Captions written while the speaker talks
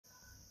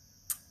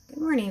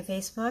Good morning,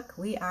 Facebook.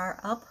 We are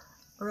up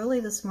early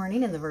this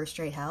morning in the Verse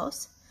Straight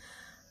house.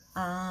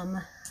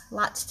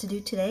 Lots to do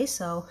today,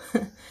 so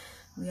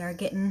we are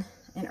getting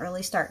an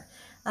early start.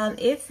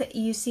 If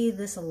you see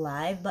this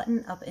live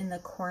button up in the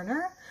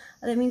corner,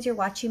 that means you're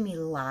watching me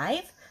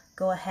live.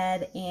 Go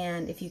ahead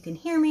and if you can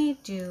hear me,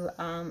 do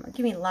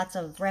give me lots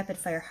of rapid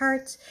fire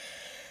hearts.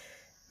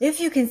 If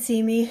you can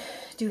see me,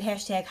 do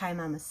hashtag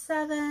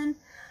HiMama7.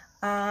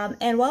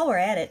 And while we're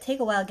at it,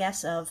 take a wild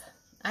guess of,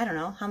 I don't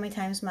know, how many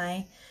times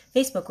my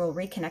Facebook will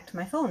reconnect to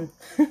my phone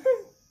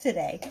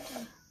today.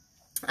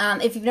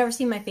 If you've never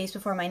seen my face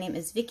before, my name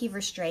is Vicki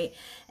Verse Straight,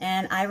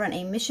 and I run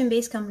a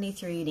mission-based company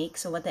through Younique.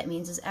 So what that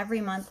means is every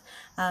month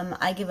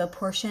I give a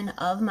portion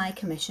of my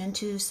commission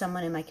to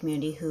someone in my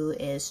community who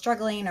is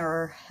struggling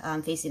or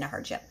facing a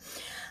hardship.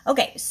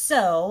 Okay,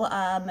 so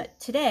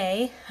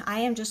today I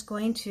am just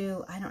going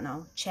to, I don't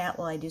know, chat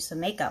while I do some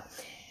makeup.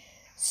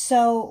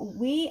 So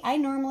I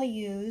normally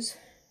use,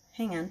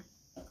 hang on.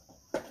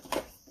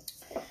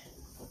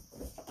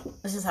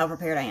 This is how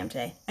prepared I am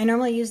today. I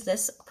normally use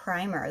this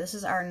primer. This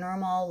is our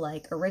normal,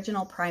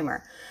 original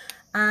primer.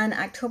 On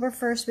October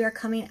 1st, we are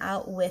coming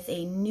out with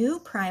a new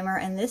primer,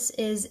 and this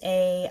is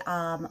a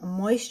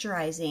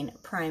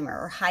moisturizing primer,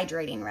 or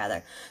hydrating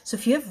rather. So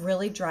if you have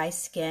really dry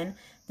skin,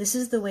 this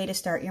is the way to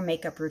start your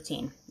makeup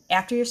routine.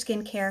 After your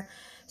skincare,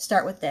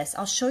 start with this.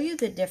 I'll show you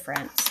the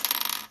difference,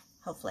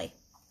 hopefully.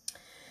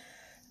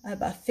 I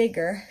have a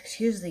figure,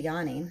 excuse the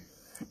yawning.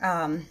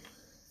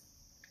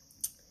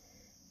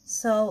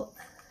 So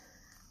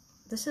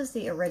this is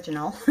the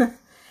original,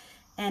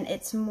 and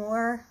it's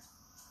more,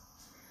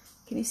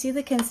 can you see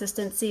the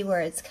consistency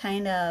where it's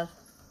kind of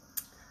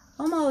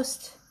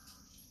almost,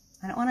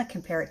 I don't want to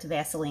compare it to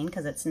Vaseline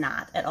because it's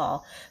not at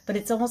all, but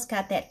it's almost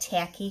got that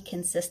tacky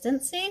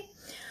consistency,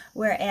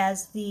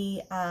 whereas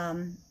the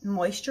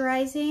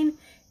moisturizing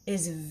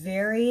is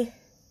very,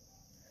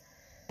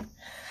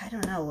 I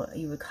don't know what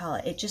you would call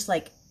it. It just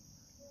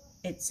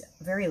it's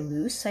very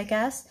loose, I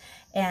guess,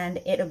 and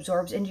it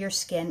absorbs into your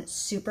skin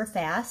super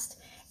fast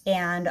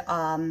and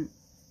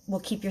will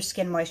keep your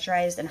skin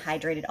moisturized and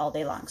hydrated all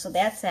day long. So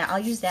that's that. I'll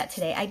use that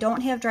today. I don't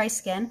have dry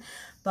skin,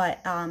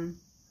 but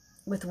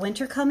with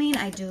winter coming,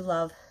 I do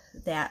love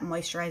that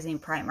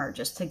moisturizing primer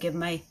just to give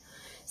my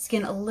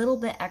skin a little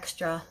bit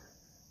extra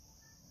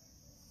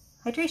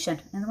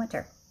hydration in the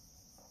winter.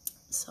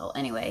 So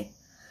anyway,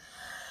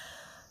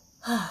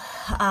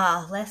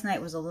 last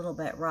night was a little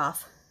bit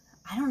rough.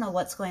 I don't know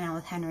what's going on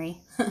with Henry.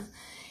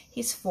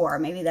 He's 4.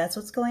 Maybe that's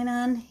what's going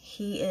on.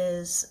 He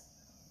is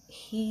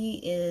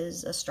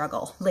a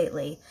struggle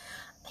lately.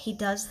 He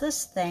does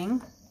this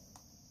thing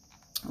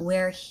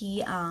where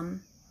he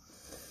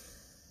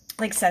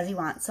says he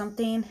wants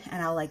something,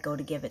 and I'll go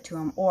to give it to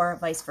him, or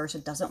vice versa,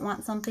 doesn't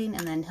want something,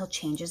 and then he'll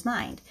change his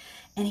mind,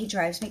 and he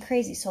drives me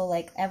crazy. So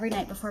every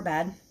night before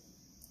bed,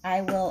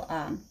 I will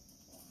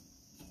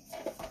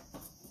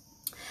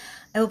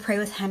pray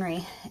with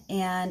Henry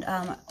and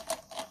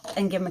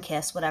give him a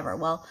kiss, whatever.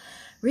 Well,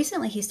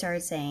 recently he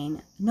started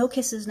saying, no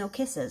kisses, no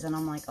kisses. And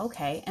I'm like,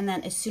 okay. And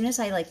then as soon as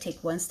I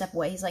take one step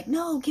away, he's like,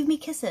 no, give me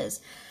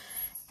kisses.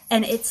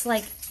 And it's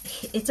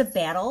it's a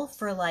battle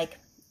for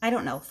I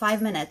don't know,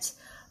 5 minutes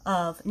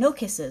of no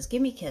kisses,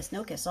 give me a kiss,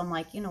 no kiss. So I'm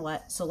like, you know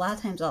what? So a lot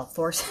of times I'll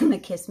force him to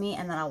kiss me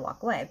and then I'll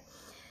walk away.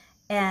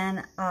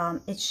 And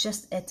it's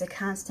a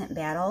constant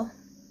battle.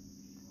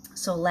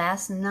 So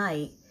last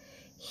night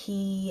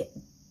he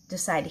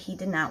decided he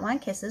did not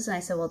want kisses, and I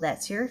said, well,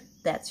 that's your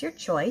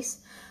choice.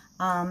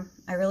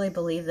 I really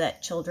believe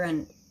that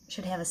children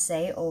should have a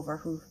say over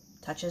who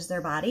touches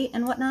their body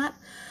and whatnot.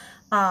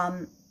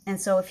 And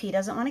so if he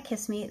doesn't want to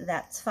kiss me,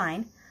 that's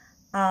fine.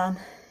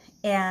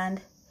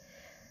 And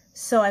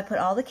so I put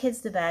all the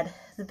kids to bed.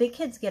 The big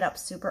kids get up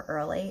super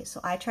early,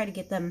 so I try to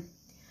get them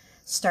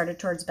started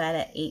towards bed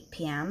at 8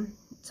 p.m.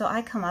 So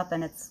I come up,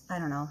 and it's, I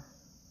don't know,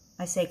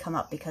 I say come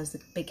up because the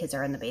big kids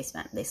are in the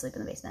basement. They sleep in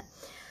the basement.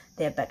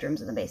 They have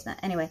bedrooms in the basement.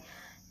 Anyway,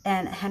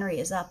 and Henry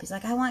is up. He's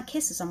like, I want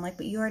kisses. I'm like,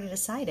 but you already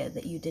decided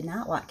that you did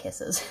not want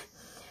kisses.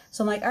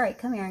 So I'm like, all right,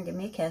 come here and give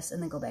me a kiss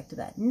and then go back to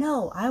bed.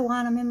 No, I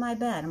want them in my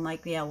bed. I'm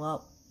like, yeah,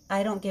 well,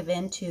 I don't give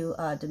in to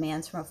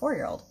demands from a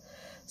 4-year-old.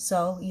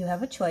 So you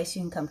have a choice.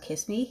 You can come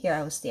kiss me. Here,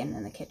 I was standing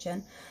in the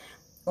kitchen.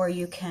 Or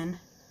you can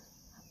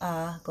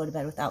go to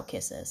bed without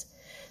kisses.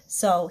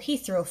 So he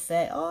threw a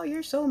fit. Oh,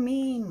 you're so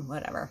mean.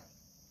 Whatever.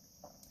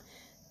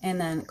 And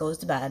then goes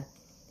to bed.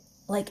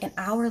 An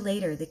hour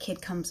later, the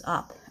kid comes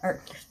up,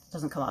 or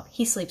doesn't come up.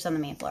 He sleeps on the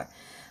main floor.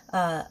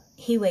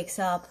 He wakes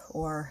up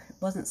or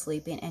wasn't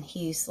sleeping, and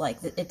he's like,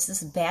 it's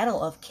this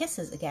battle of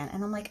kisses again.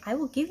 And I'm like, I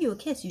will give you a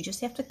kiss. You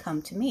just have to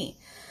come to me.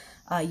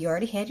 You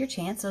already had your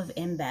chance of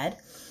in bed.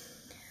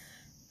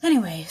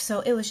 Anyway,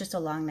 so it was just a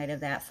long night of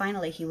that.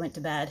 Finally, he went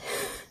to bed.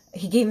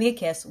 He gave me a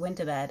kiss, went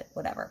to bed,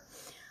 whatever.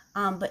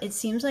 But it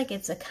seems like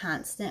it's a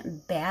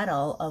constant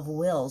battle of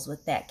wills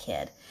with that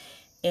kid.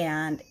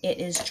 And it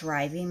is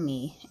driving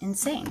me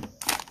insane.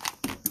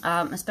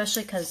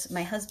 Especially because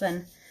my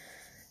husband,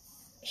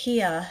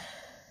 he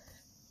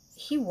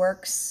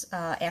works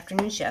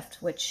afternoon shift,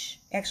 which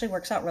actually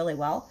works out really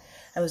well.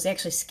 I was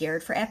actually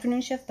scared for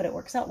afternoon shift, but it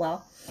works out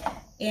well.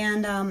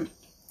 And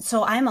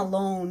so I'm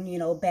alone, you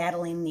know,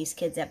 battling these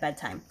kids at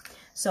bedtime.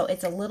 So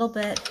it's a little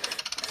bit,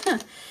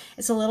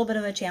 it's a little bit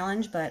of a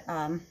challenge, but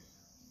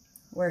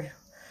we're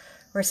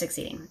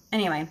succeeding.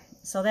 Anyway,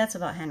 so that's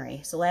about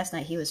Henry. So last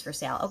night he was for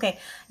sale. Okay,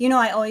 you know,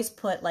 I always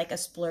put like a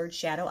splurge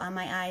shadow on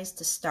my eyes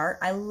to start.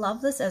 I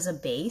love this as a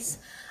base.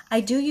 I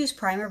do use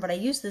primer, but I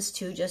use this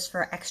too just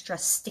for extra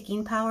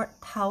sticking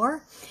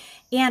power.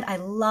 And I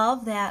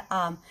love that,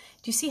 do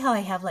you see how I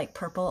have like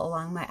purple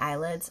along my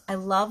eyelids? I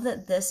love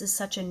that this is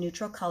such a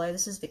neutral color.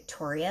 This is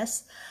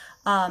Victorious,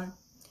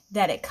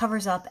 that it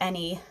covers up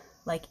any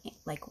like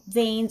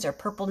veins or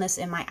purpleness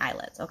in my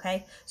eyelids,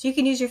 okay? So you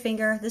can use your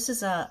finger. This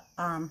is a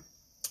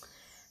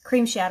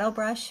cream shadow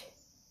brush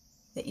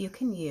that you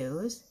can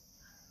use.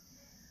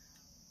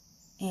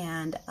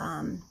 And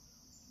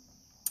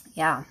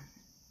yeah.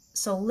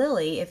 So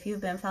Lily, if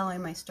you've been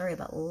following my story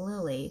about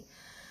Lily,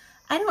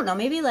 I don't know,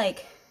 maybe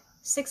like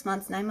 6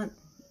 months, 9 months,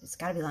 it's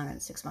got to be longer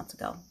than 6 months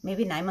ago,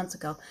 maybe 9 months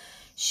ago,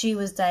 she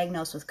was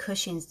diagnosed with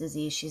Cushing's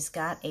disease. She's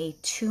got a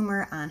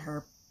tumor on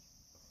her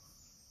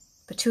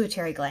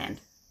pituitary gland.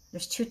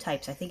 There's two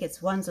types. I think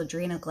it's one's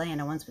adrenal gland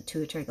and one's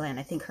pituitary gland.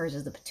 I think hers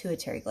is the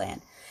pituitary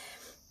gland.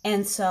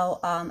 And so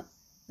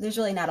there's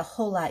really not a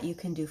whole lot you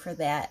can do for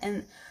that.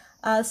 And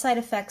side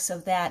effects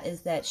of that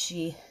is that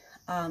she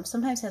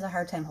sometimes has a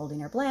hard time holding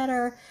her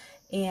bladder,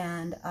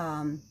 and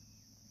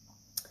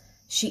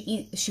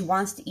she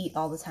wants to eat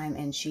all the time,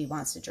 and she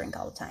wants to drink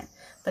all the time.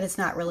 But it's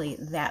not really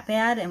that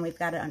bad, and we've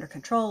got it under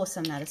control with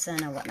some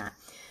medicine or whatnot.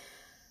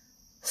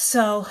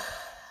 So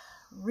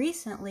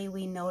recently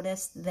we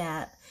noticed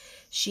that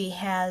she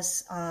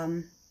has,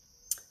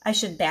 I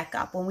should back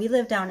up. When we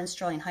lived down in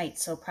Sterling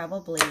Heights, so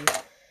probably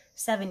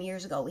 7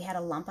 years ago, we had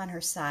a lump on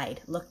her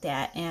side looked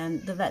at,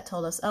 and the vet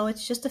told us, oh,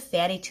 it's just a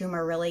fatty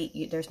tumor,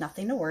 really, there's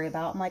nothing to worry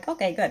about. I'm like,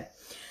 okay, good.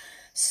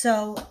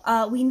 So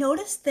we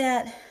noticed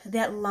that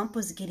that lump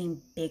was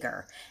getting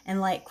bigger, and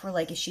like, we're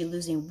like, is she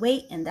losing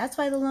weight? And that's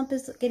why the lump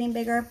is getting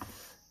bigger.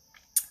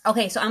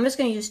 Okay, so I'm just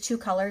going to use two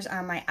colors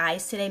on my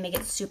eyes today, make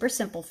it super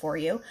simple for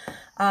you.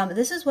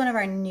 This is one of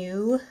our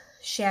new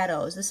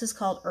shadows. This is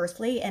called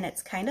Earthly, and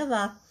it's kind of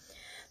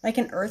like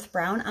an earth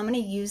brown. I'm going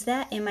to use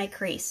that in my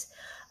crease.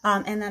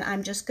 And then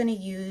I'm just going to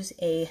use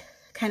a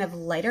kind of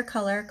lighter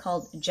color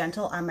called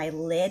Gentle on my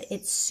lid.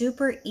 It's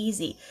super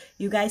easy.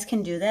 You guys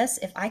can do this.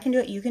 If I can do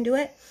it, you can do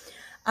it.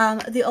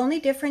 The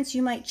only difference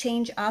you might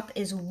change up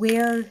is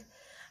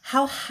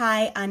how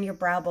high on your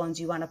brow bones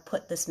you want to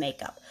put this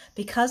makeup.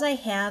 Because I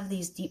have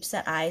these deep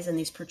set eyes and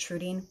these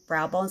protruding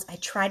brow bones, I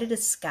try to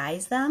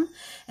disguise them.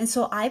 And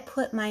so I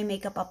put my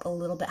makeup up a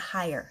little bit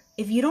higher.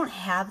 If you don't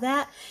have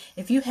that,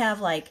 if you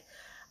have like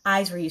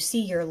eyes where you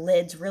see your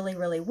lids really,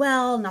 really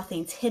well,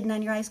 nothing's hidden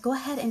on your eyes, go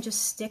ahead and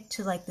just stick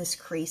to like this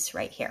crease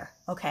right here,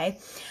 okay?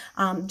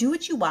 Do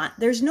what you want.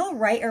 There's no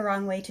right or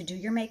wrong way to do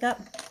your makeup.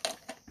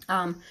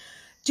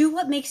 Do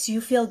what makes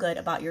you feel good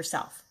about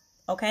yourself,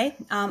 okay?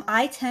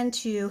 I tend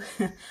to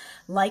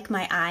like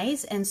my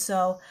eyes, and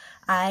so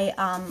I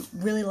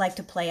really like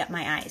to play up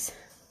my eyes.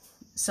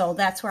 So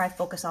that's where I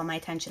focus all my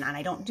attention on.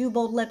 I don't do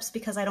bold lips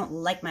because I don't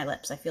like my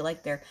lips. I feel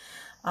like they're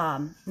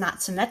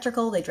not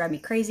symmetrical. They drive me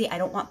crazy. I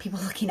don't want people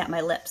looking at my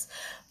lips,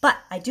 but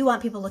I do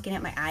want people looking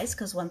at my eyes,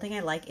 because one thing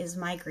I like is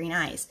my green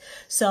eyes.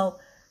 So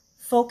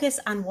focus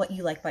on what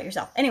you like about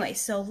yourself. Anyway,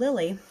 so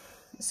Lily,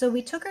 so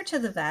we took her to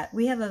the vet.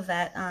 We have a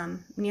vet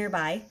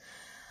nearby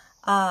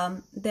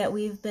that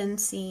we've been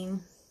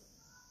seeing,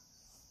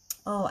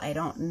 oh, I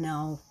don't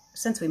know,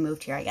 since we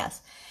moved here, I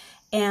guess.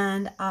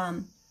 And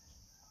I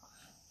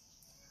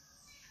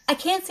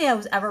can't say I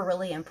was ever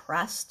really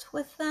impressed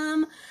with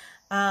them.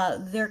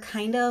 They're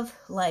kind of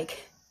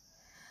like,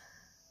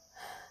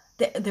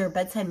 their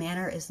bedside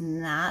manner is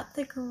not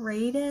the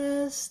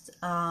greatest.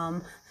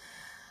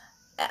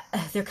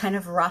 They're kind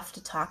of rough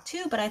to talk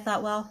to, but I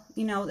thought, well,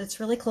 you know, it's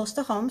really close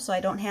to home, so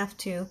I don't have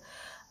to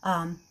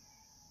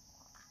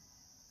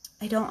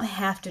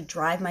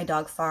drive my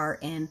dog far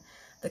in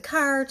the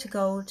car to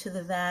go to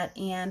the vet,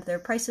 and their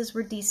prices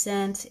were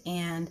decent,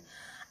 and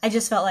I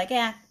just felt like,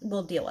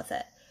 we'll deal with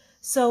it.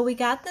 So we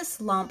got this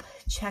lump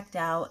checked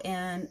out,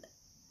 and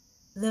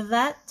the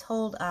vet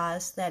told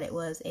us that it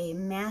was a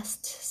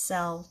mast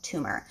cell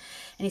tumor.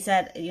 And he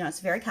said, you know,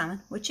 it's very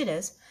common, which it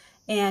is,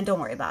 and don't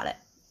worry about it.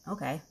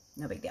 Okay,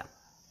 no big deal.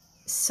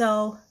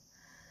 So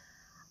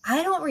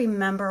I don't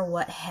remember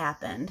what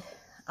happened.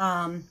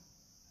 I'm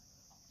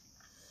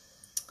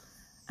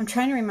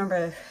trying to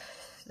remember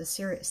the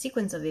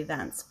sequence of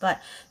events.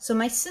 But so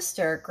my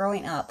sister,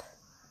 growing up,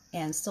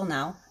 and still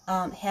now,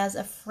 has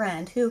a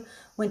friend who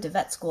went to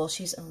vet school.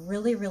 She's a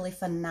really, really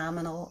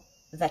phenomenal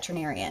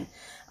veterinarian.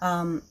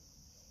 My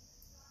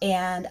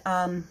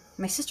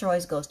sister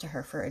always goes to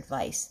her for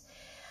advice.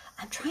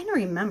 I'm trying to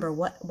remember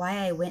why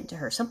I went to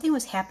her. Something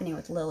was happening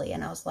with Lily,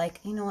 and I was like,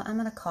 you know what, I'm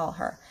going to call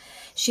her.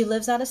 She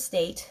lives out of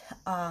state,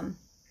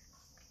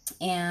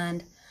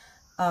 and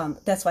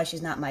that's why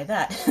she's not my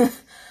vet.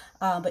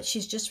 But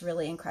she's just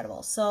really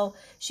incredible. So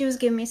she was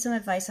giving me some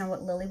advice on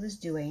what Lily was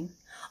doing.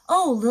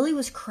 Oh, Lily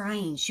was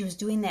crying. She was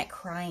doing that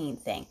crying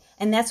thing.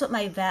 And that's what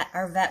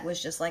our vet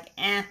was just like,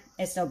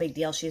 it's no big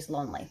deal. She's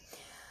lonely.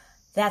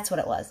 That's what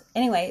it was.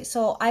 Anyway,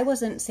 so I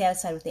wasn't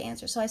satisfied with the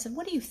answer. So I said,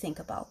 what do you think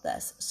about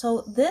this?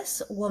 So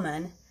this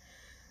woman,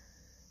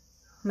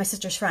 my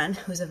sister's friend,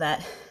 who's a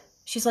vet,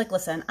 she's like,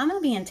 listen, I'm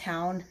going to be in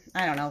town.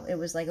 I don't know. It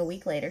was like a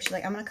week later. She's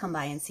like, I'm going to come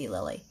by and see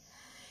Lily.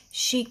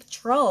 She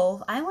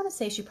drove, I want to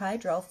say she probably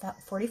drove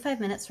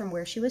 45 minutes from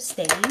where she was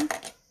staying.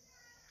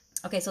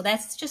 Okay, so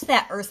that's just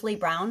that earthly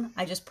brown.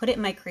 I just put it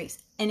in my crease.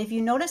 And if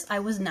you notice, I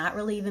was not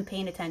really even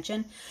paying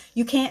attention.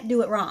 You can't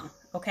do it wrong,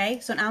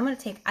 okay? So now I'm going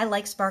to I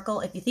like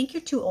sparkle. If you think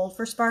you're too old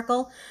for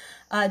sparkle,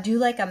 do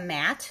like a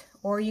matte,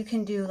 or you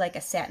can do like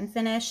a satin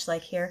finish,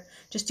 like here.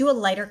 Just do a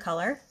lighter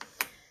color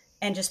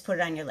and just put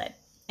it on your lid.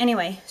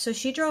 Anyway, so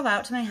she drove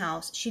out to my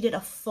house. She did a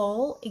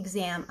full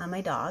exam on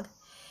my dog.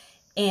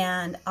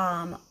 And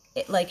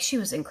she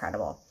was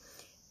incredible.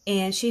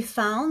 And she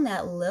found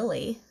that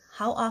Lily,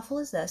 how awful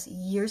is this?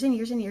 Years and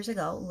years and years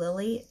ago,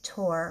 Lily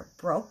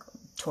broke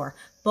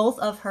both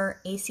of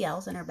her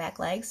ACLs in her back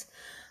legs.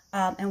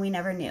 And we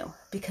never knew,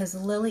 because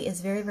Lily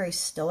is very, very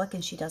stoic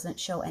and she doesn't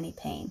show any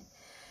pain.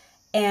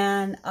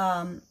 And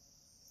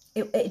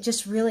it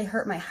just really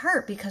hurt my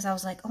heart, because I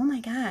was like, oh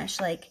my gosh,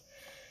 like,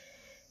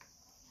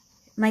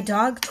 my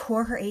dog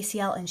tore her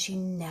ACL and she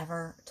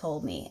never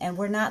told me. And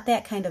we're not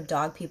that kind of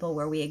dog people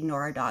where we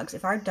ignore our dogs.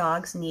 If our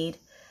dogs need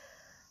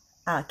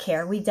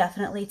care, we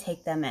definitely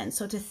take them in.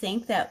 So to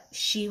think that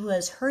she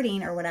was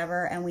hurting or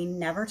whatever and we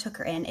never took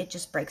her in, it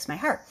just breaks my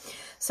heart.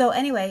 So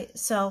anyway,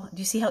 so do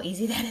you see how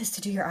easy that is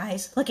to do your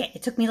eyes? Look,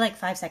 it took me like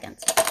 5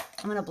 seconds.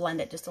 I'm going to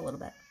blend it just a little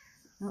bit.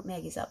 Oh,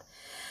 Maggie's up.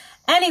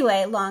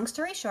 Anyway, long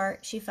story short,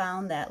 she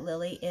found that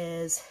Lily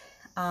is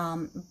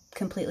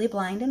completely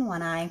blind in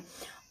one eye,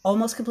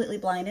 almost completely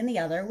blind in the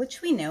other,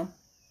 which we knew.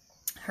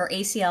 Her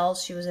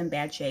ACLs, she was in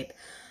bad shape.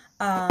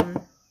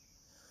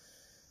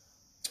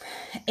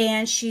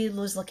 And she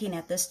was looking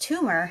at this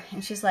tumor,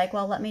 and she's like,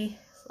 well, let me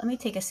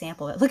take a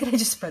sample of it. Look at, I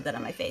just spread that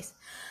on my face.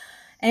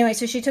 Anyway,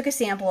 so she took a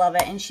sample of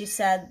it, and she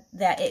said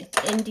that it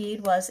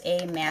indeed was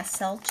a mast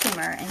cell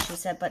tumor. And she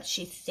said, but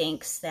she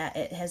thinks that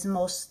it has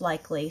most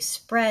likely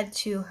spread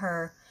to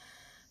her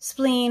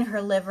spleen,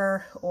 her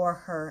liver, or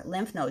her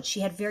lymph nodes. She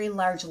had very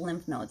large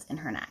lymph nodes in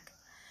her neck.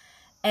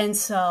 And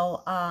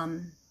so,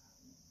 that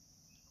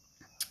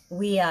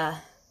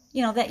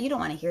you don't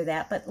want to hear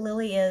that, but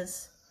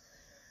Lily's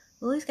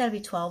got to be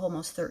 12,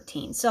 almost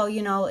 13. So,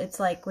 it's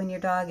like when your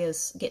dog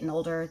is getting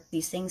older,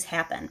 these things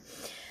happen,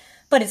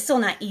 but it's still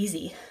not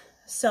easy.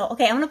 So,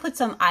 okay, I'm going to put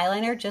some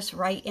eyeliner just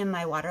right in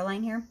my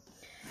waterline here.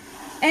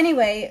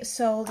 Anyway,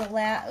 so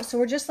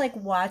we're just like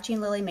watching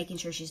Lily, making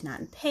sure she's not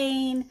in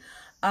pain.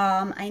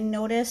 I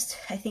noticed,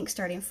 I think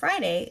starting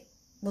Friday,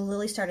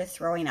 Lily started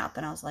throwing up,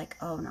 and I was like,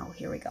 oh no,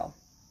 here we go.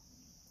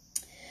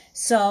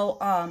 So,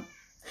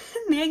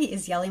 Maggie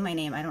is yelling my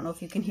name. I don't know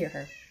if you can hear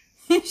her.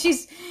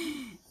 She's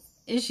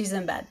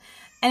in bed.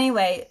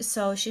 Anyway,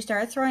 so she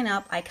started throwing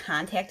up. I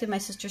contacted my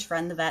sister's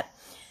friend, the vet,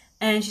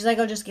 and she's like,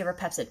 oh, just give her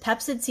Pepcid.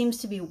 Pepcid seems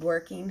to be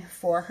working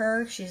for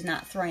her. She's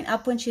not throwing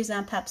up when she's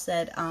on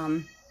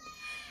Pepcid.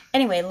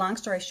 Anyway, long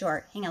story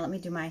short, hang on, let me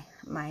do my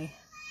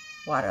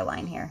water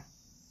line here.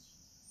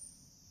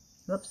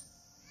 Whoops.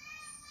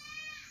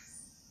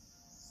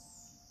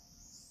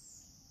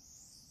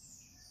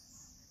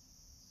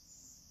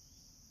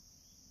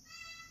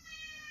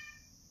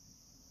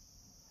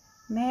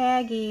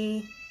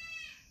 Maggie.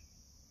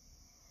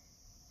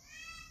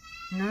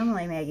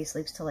 Normally Maggie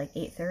sleeps till like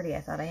 8:30.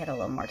 I thought I had a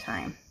little more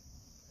time.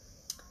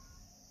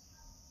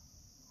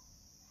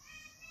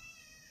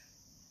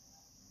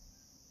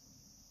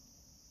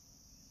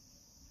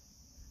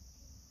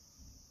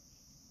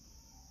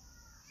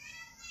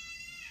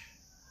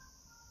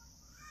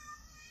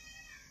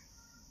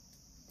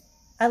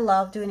 I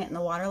love doing it in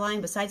the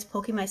waterline. Besides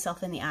poking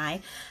myself in the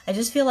eye, I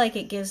just feel like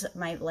it gives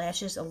my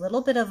lashes a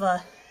little bit of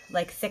a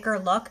like thicker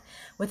look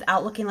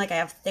without looking like I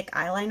have thick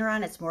eyeliner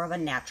on. It's more of a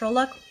natural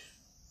look.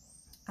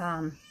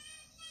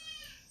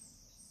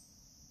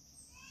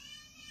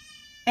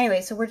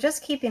 Anyway, so we're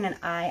just keeping an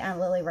eye on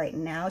Lily right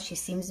now. She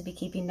seems to be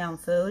keeping down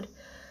food.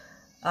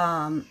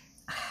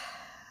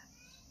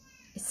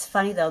 It's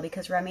funny though,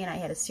 because Remy and I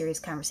had a serious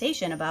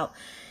conversation about,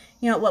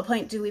 at what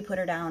point do we put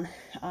her down?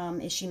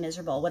 Is she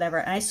miserable? Whatever.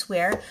 And I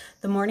swear,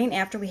 the morning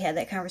after we had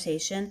that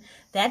conversation,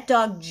 that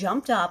dog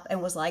jumped up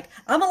and was like,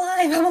 I'm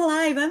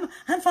alive,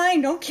 I'm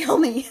fine, don't kill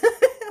me.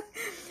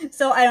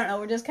 So I don't know,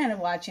 we're just kind of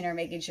watching her,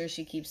 making sure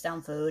she keeps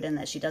down food and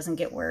that she doesn't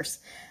get worse.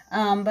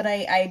 But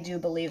I do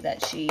believe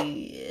that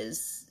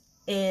she's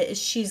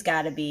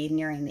got to be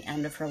nearing the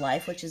end of her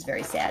life, which is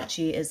very sad.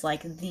 She is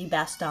like the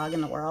best dog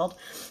in the world.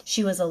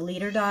 She was a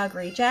leader dog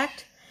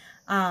reject.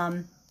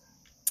 So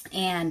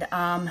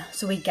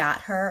we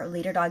got her.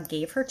 Leader dog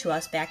gave her to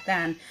us. Back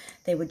then,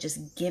 they would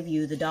just give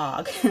you the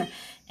dog.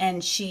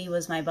 And she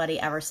was my buddy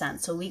ever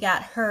since. So we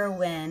got her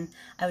when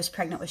I was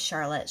pregnant with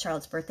Charlotte.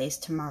 Charlotte's birthday's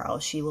tomorrow.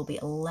 She will be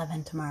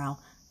 11 tomorrow.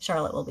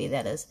 Charlotte will be,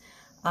 that is.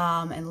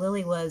 And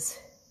Lily was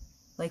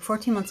like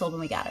 14 months old when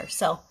we got her.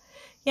 So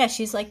Yeah,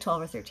 she's like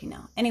 12 or 13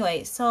 now.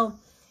 Anyway, so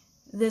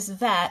this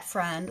vet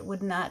friend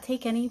would not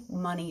take any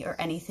money or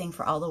anything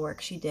for all the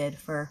work she did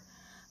for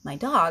my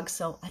dog.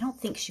 So I don't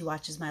think she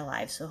watches my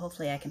live. So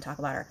hopefully I can talk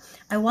about her.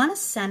 I want to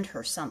send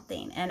her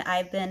something. And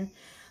I've been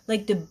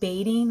like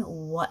debating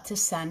what to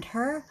send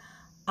her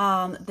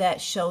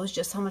that shows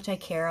just how much I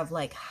care of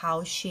like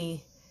how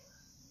she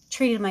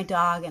treated my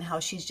dog and how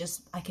she's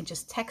just, I can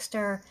just text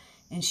her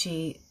and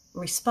she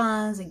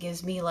responds and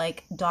gives me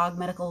like dog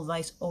medical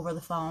advice over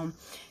the phone.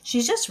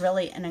 She's just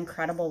really an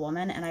incredible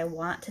woman and I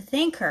want to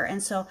thank her.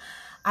 And so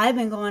I've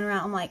been going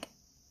around, I'm like,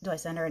 do I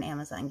send her an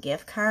Amazon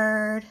gift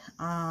card?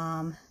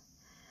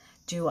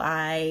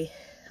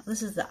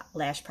 This is the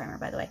lash primer,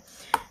 by the way.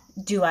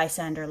 Do I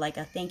send her like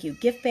a thank you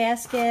gift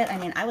basket? I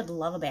mean, I would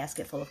love a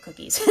basket full of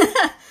cookies.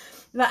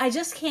 But I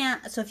just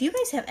can't. So if you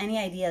guys have any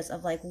ideas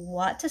of like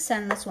what to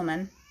send this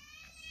woman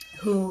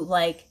who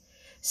like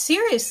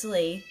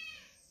seriously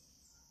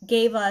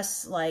gave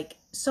us like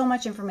so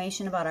much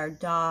information about our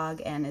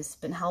dog and has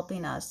been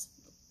helping us,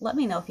 let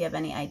me know if you have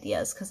any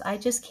ideas, because I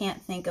just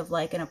can't think of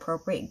like an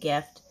appropriate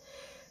gift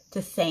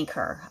to thank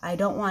her. I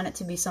don't want it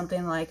to be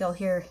something like, oh,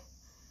 here's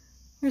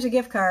a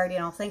gift card, you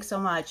know, thanks so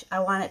much. I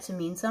want it to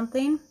mean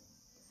something.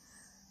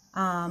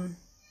 So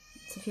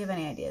if you have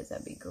any ideas,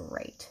 that'd be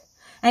great.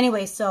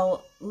 Anyway,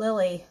 so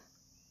Lily,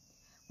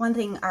 one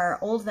thing our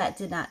old vet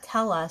did not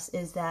tell us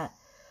is that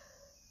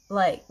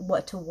like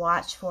what to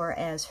watch for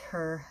as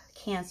her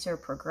cancer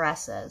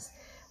progresses.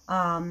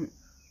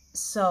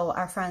 So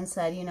our friend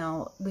said, you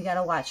know, we got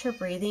to watch her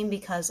breathing,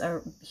 because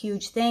a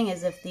huge thing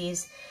is if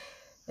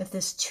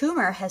this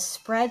tumor has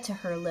spread to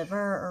her liver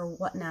or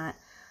whatnot,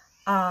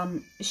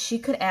 she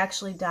could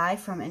actually die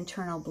from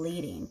internal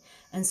bleeding.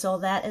 And so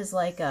that is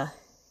like it's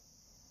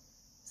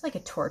like a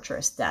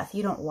torturous death.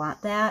 You don't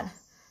want that.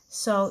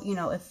 So, you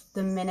know, if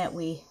the minute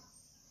we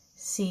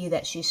see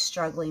that she's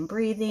struggling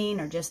breathing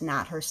or just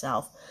not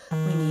herself,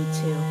 we need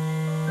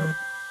to...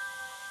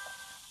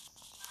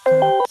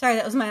 Sorry,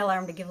 that was my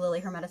alarm to give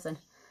Lily her medicine.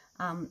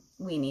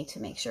 We need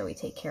to make sure we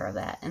take care of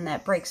that. And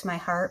that breaks my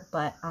heart,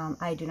 but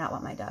I do not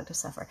want my dog to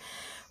suffer.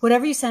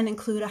 Whatever you send,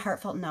 include a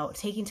heartfelt note.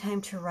 Taking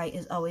time to write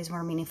is always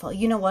more meaningful.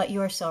 You know what?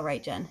 You are so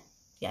right, Jen.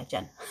 Yeah,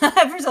 Jen.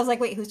 At first I was like,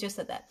 wait, who's just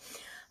said that?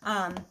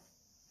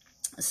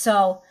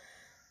 So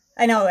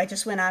I know I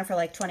just went on for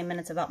like 20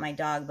 minutes about my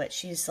dog, but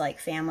she's like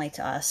family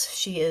to us.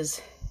 She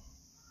is,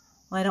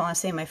 well, I don't want to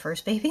say my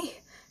first baby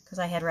because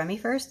I had Remy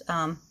first.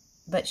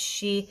 But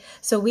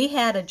so we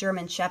had a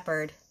German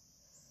Shepherd.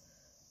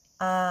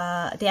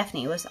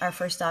 Daphne was our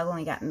first dog when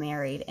we got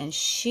married, and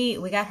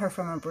we got her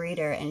from a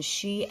breeder, and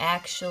she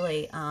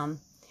actually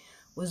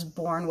was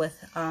born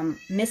with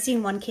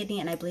missing one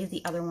kidney, and I believe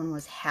the other one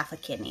was half a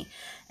kidney.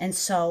 And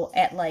so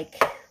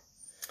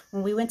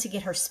when we went to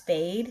get her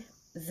spayed,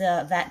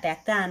 the vet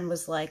back then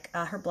was like,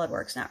 her blood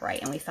work's not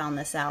right, and we found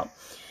this out.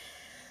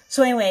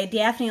 So anyway,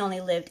 Daphne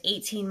only lived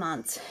 18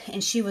 months,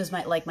 and she was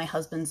my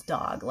husband's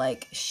dog.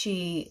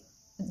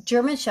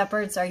 German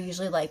Shepherds are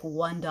usually like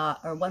one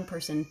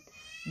person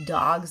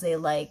dogs. They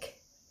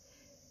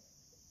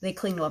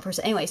cling to one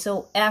person. Anyway,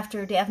 so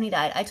after Daphne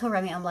died, I told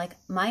Remy, I'm like,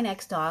 our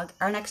next dog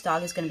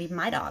is going to be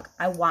my dog.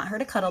 I want her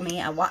to cuddle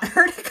me. I want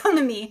her to come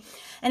to me.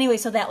 Anyway,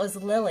 so that was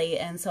Lily.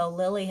 And so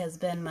Lily has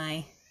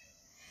been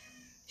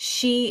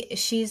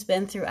she's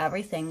been through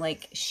everything. We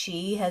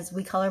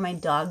call her my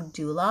dog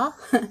doula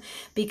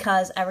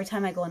because every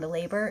time I go into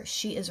labor,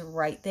 she is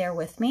right there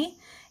with me.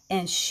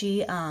 And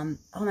she, oh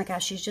my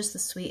gosh, she's just the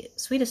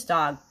sweetest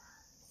dog.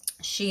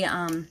 She,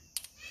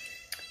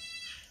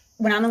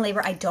 when I'm in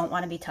labor, I don't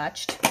want to be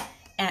touched.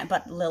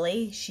 But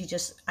Lily,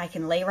 I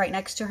can lay right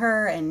next to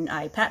her and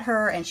I pet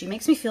her and she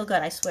makes me feel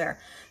good, I swear.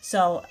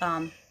 So,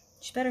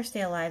 she better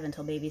stay alive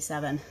until baby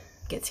 7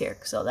 gets here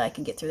so that I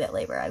can get through that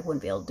labor. I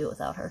wouldn't be able to do it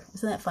without her.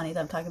 Isn't that funny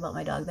that I'm talking about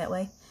my dog that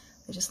way?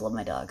 I just love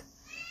my dog.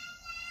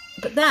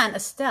 But then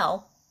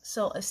Estelle.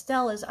 So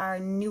Estelle is our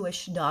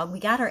newish dog. We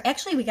got her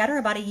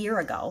about a year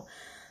ago.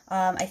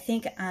 I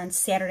think on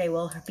Saturday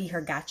will be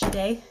her gotcha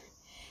day.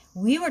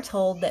 We were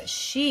told that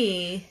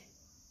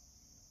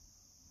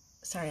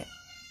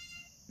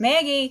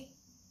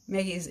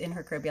Maggie's in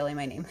her crib yelling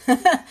my name.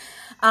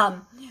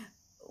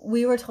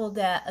 We were told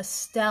that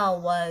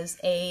Estelle was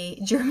a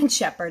German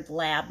Shepherd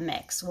Lab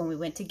mix when we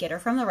went to get her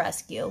from the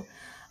rescue.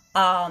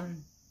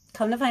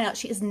 Come to find out,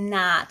 she is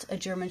not a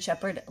German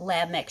Shepherd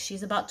Lab mix.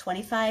 She's about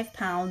 25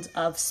 pounds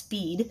of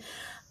speed.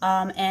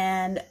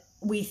 And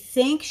we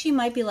think she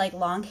might be like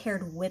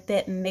long-haired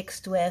Whippet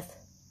mixed with,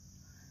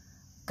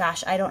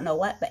 gosh, I don't know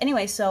what. But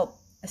anyway, so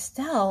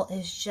Estelle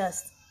is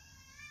just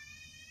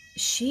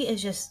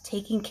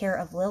taking care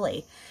of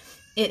Lily.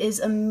 It is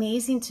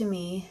amazing to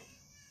me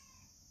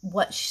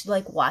what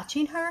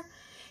watching her.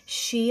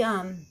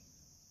 I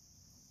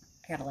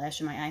got a lash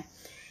in my eye.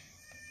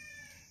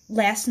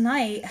 Last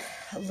night,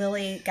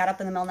 Lily got up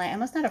in the middle of the night. I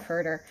must not have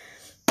heard her.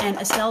 And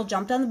Estelle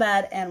jumped on the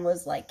bed and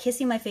was like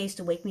kissing my face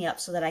to wake me up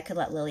so that I could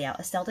let Lily out.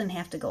 Estelle didn't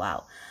have to go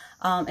out.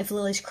 If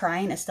Lily's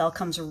crying, Estelle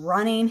comes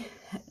running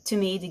to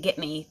me to get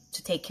me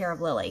to take care of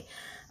Lily.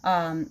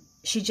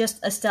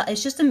 Estelle,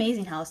 it's just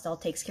amazing how Estelle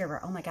takes care of her.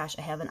 Oh my gosh,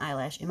 I have an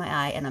eyelash in my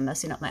eye and I'm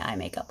messing up my eye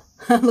makeup.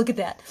 Look at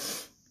that.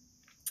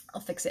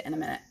 I'll fix it in a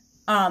minute.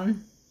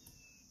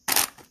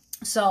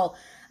 So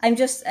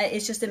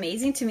it's just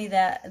amazing to me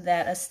that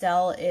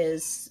Estelle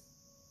is,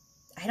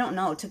 I don't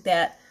know, took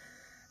that,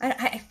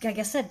 I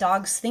guess that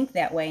dogs think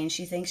that way, and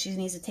she thinks she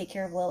needs to take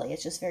care of Lily.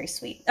 It's just very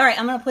sweet. All right,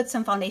 I'm going to put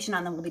some foundation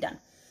on, then we'll be done.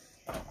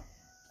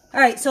 All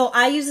right, so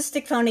I use a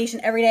stick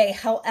foundation every day.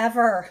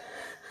 However,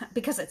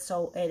 because it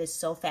is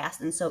so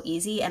fast and so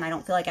easy, and I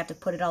don't feel like I have to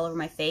put it all over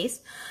my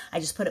face, I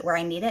just put it where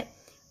I need it.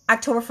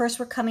 October 1st,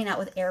 we're coming out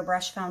with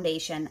Airbrush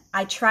Foundation.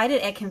 I tried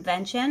it at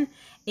convention.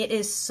 It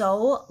is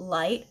so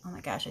light. Oh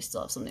my gosh, I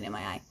still have something in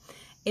my eye.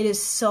 It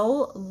is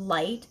so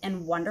light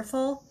and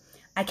wonderful.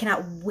 I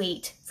cannot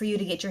wait for you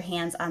to get your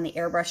hands on the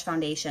Airbrush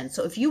Foundation.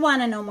 So if you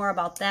want to know more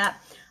about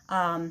that,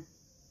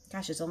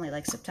 gosh, it's only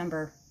like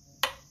September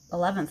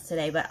 11th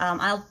today, but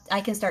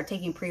I can start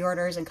taking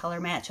pre-orders and color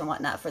match and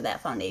whatnot for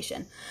that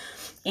foundation.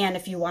 And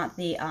if you want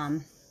the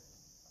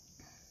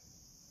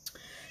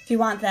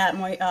that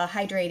more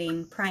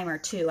hydrating primer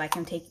too, I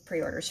can take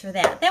pre-orders for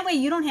that. That way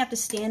you don't have to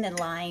stand in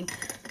line,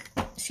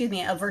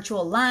 a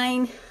virtual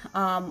line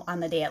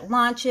on the day it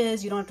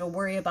launches. You don't have to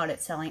worry about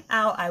it selling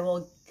out. I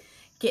will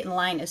get in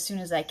line as soon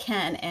as I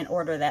can and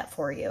order that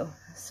for you.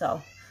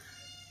 So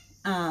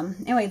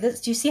anyway,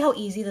 do you see how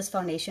easy this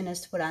foundation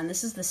is to put on?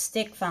 This is the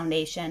stick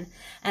foundation,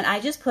 and I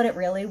just put it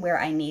really where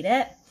I need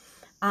it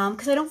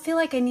because I don't feel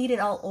like I need it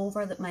all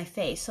over my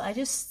face. So I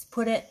just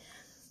put it,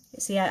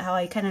 see how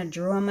I kind of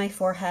drew on my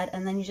forehead,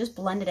 and then you just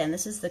blend it in.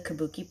 This is the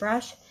Kabuki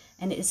brush,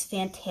 and it is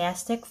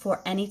fantastic for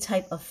any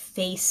type of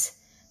face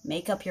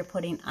makeup you're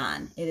putting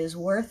on. It is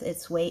worth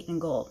its weight in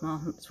gold.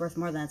 Well, it's worth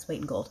more than its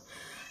weight in gold.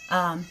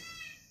 I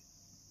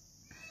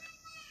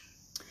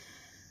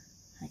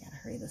gotta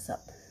hurry this up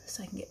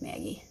so I can get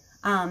Maggie.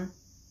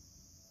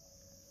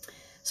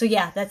 So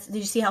yeah, did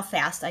you see how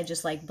fast I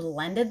just like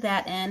blended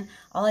that in?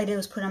 All I did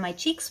was put on my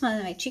cheeks.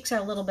 My cheeks are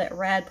a little bit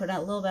red, put a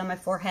little bit on my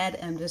forehead,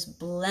 and just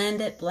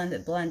blend it, blend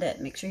it, blend it.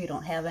 Make sure you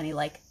don't have any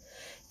like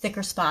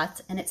thicker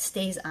spots, and it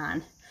stays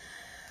on.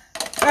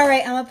 All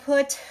right, I'm gonna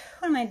put,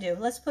 what am I gonna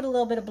do? Let's put a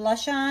little bit of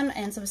blush on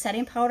and some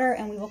setting powder,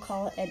 and we will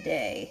call it a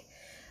day.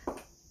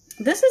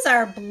 This is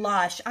our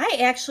blush. I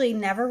actually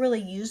never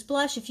really used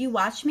blush. If you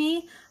watch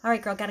me, all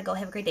right, girl, gotta go.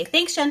 Have a great day.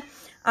 Thanks, Jen.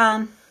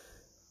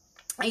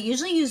 I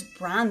usually use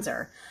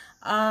bronzer.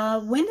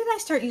 When did I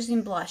start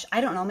using blush?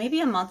 I don't know,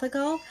 maybe a month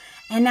ago,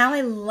 and now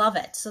I love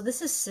it. So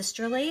this is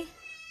Sisterly.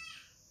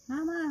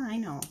 Mama, I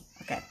know.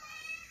 Okay.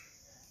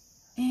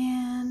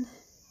 And,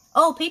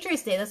 oh,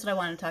 Patriots Day, that's what I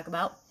wanted to talk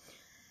about.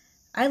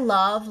 I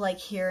love like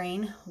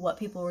hearing what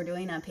people were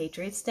doing on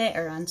Patriots Day,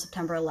 or on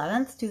September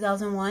 11th,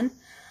 2001.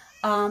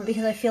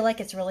 Because I feel like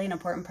it's really an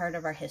important part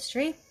of our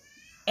history.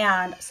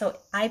 And so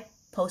I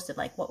posted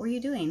like, what were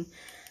you doing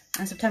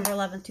on September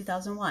 11th,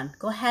 2001?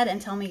 Go ahead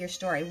and tell me your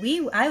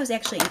story. I was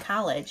actually in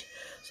college,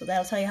 so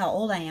that'll tell you how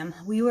old I am.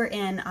 We were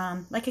in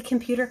like a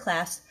computer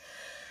class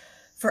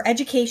for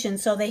education,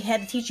 so they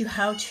had to teach you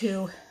how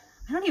to,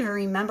 I don't even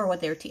remember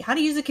what they were teaching, how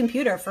to use a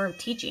computer for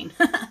teaching.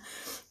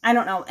 I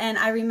don't know. And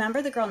I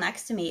remember the girl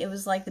next to me, it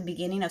was like the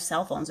beginning of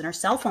cell phones, and her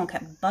cell phone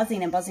kept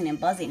buzzing and buzzing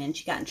and buzzing, and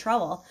she got in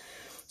trouble.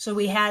 So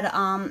we had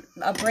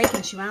a break,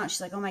 and she went out.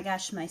 She's like, "Oh my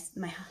gosh,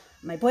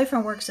 my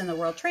boyfriend works in the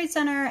World Trade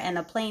Center, and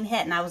a plane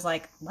hit." And I was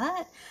like,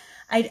 "What?"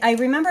 I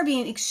remember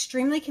being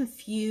extremely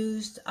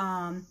confused,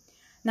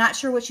 not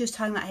sure what she was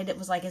talking about. It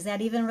was like, "Is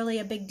that even really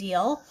a big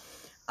deal?"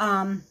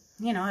 You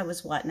know, I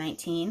was what,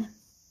 19,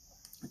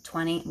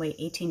 20, wait,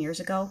 18 years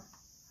ago.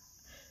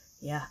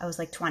 Yeah, I was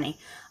like 20,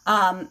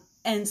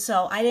 and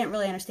so I didn't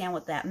really understand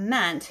what that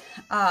meant.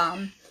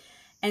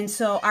 And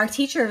so our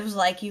teacher was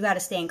like, "You got to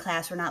stay in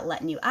class. We're not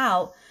letting you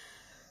out."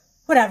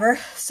 Whatever.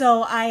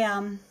 So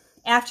I,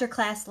 after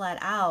class let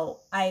out,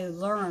 I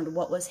learned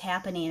what was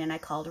happening, and I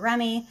called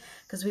Remy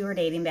because we were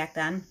dating back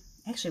then.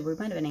 Actually, we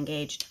might have been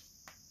engaged.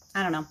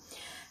 I don't know.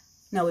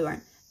 No, we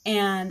weren't.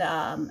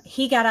 And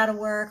he got out of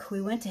work.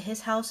 We went to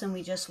his house, and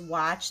we just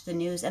watched the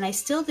news. And I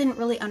still didn't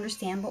really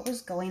understand what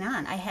was going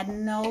on. I had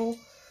no...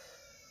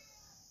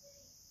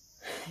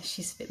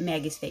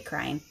 Maggie's fake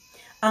crying.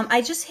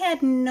 I just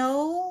had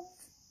no...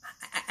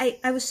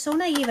 I was so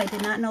naive. I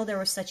did not know there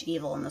was such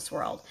evil in this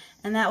world.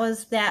 And that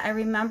was that. I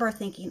remember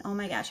thinking, oh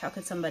my gosh, how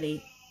could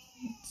somebody...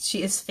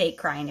 She is fake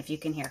crying, if you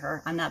can hear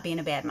her. I'm not being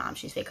a bad mom.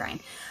 She's fake crying.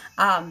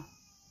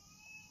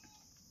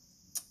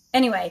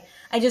 Anyway,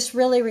 I just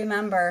really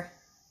remember,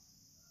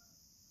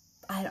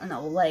 I don't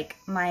know, like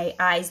my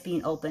eyes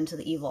being open to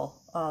the evil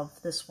of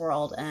this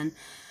world. And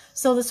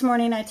so this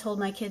morning I told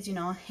my kids, you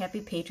know, Happy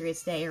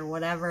Patriots Day or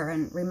whatever,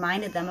 and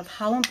reminded them of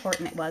how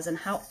important it was and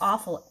how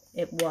awful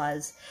it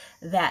was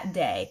that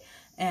day.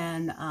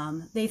 And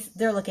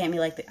they're looking at me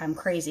like I'm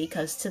crazy,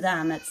 because to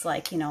them it's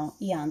like, you know,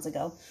 eons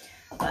ago.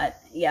 But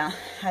yeah,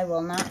 I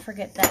will not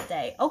forget that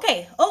day.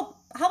 Okay. Oh,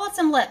 how about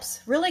some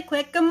lips? Really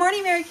quick. Good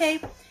morning, Mary Kay.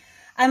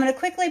 I'm going to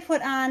quickly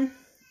put on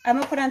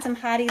some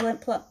Hottie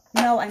lip plump.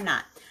 No, I'm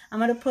not. I'm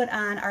going to put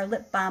on our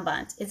lip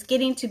bonbons. It's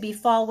getting to be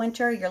fall,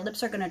 winter. Your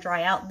lips are going to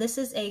dry out. This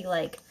is a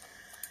like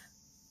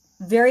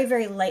very,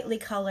 very lightly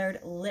colored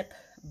lip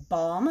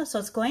balm. So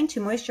it's going to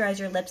moisturize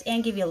your lips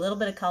and give you a little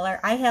bit of color.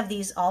 I have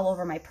these all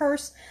over my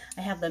purse.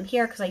 I have them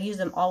here because I use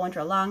them all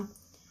winter long.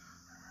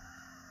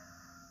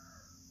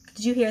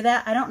 Did you hear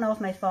that? I don't know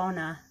if my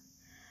phone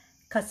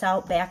cuts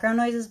out background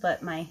noises,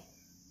 but my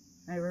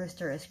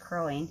rooster is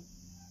crowing.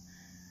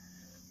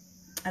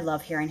 I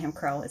love hearing him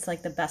crow. It's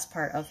like the best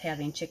part of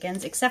having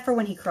chickens, except for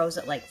when he crows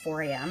at like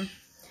 4 a.m.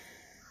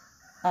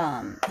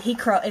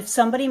 If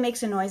somebody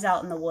makes a noise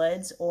out in the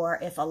woods, or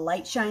if a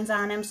light shines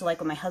on him, so like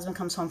when my husband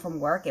comes home from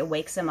work, it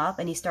wakes him up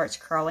and he starts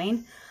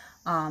crowing.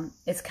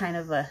 It's kind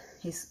of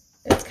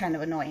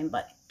annoying,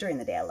 but during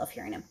the day I love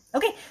hearing him.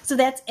 Okay, so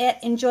that's it.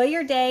 Enjoy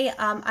your day.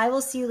 I will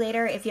see you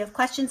later. If you have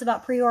questions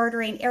about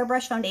pre-ordering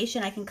Airbrush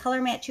Foundation, I can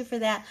color match you for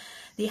that.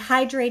 The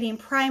Hydrating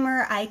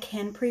Primer, I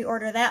can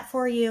pre-order that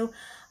for you.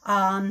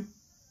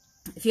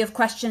 If you have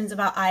questions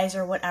about eyes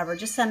or whatever,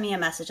 just send me a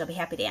message. I'll be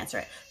happy to answer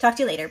it. Talk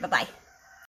to you later. Bye-bye.